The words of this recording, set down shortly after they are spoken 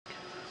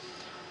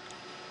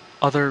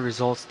Other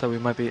results that we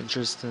might be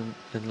interested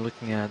in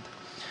looking at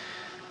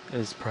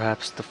is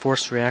perhaps the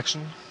force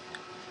reaction.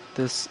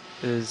 This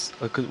is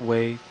a good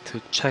way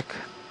to check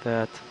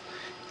that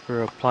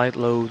your applied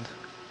load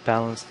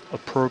balanced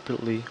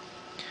appropriately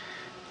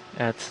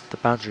at the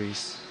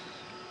boundaries.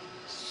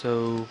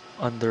 So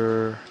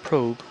under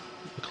probe,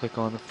 we click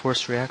on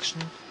force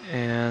reaction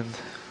and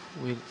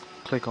we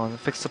click on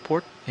fixed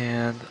support,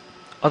 and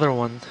other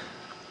one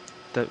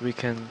that we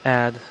can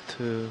add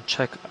to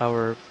check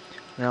our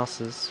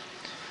analysis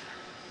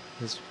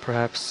is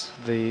perhaps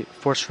the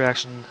force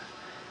reaction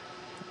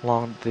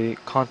along the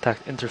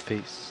contact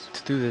interface.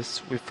 To do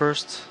this, we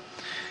first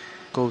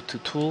go to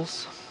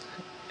Tools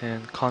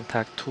and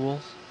Contact Tool,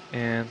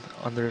 and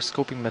under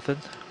Scoping Method,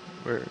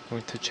 we're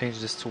going to change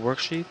this to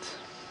Worksheet,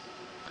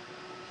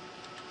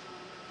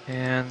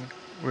 and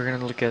we're going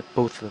to look at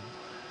both of them.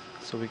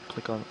 So we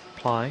click on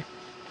Apply,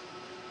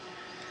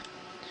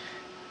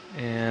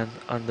 and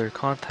under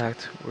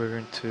Contact, we're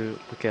going to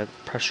look at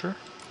pressure.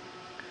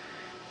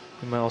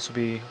 We might also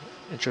be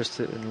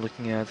interested in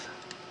looking at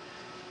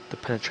the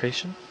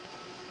penetration.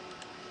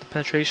 The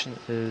penetration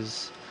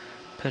is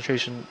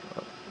penetration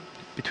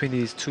between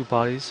these two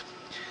bodies.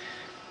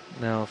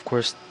 Now, of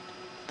course,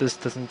 this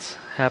doesn't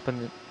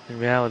happen in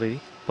reality,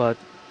 but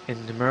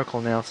in numerical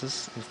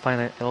analysis, in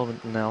finite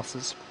element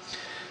analysis,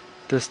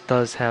 this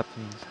does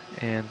happen.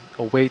 And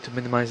a way to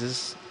minimize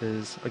this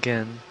is,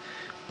 again,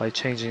 by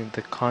changing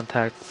the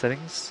contact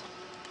settings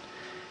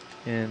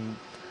and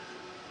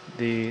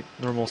the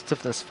normal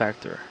stiffness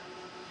factor.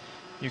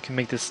 You can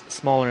make this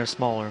smaller and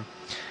smaller.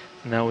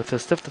 Now with a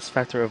stiffness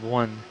factor of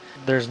 1,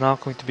 there's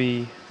not going to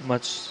be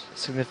much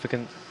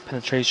significant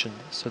penetration,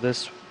 so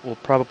this will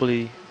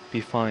probably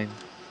be fine.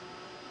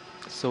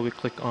 So we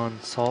click on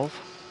Solve.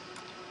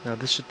 Now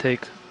this should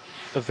take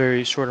a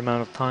very short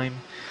amount of time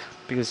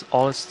because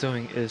all it's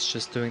doing is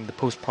just doing the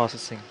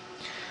post-processing.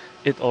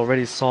 It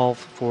already solved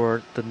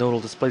for the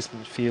nodal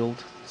displacement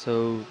field,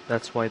 so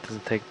that's why it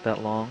doesn't take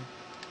that long.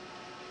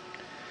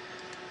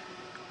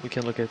 We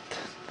can look at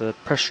the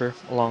pressure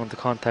along the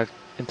contact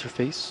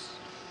interface.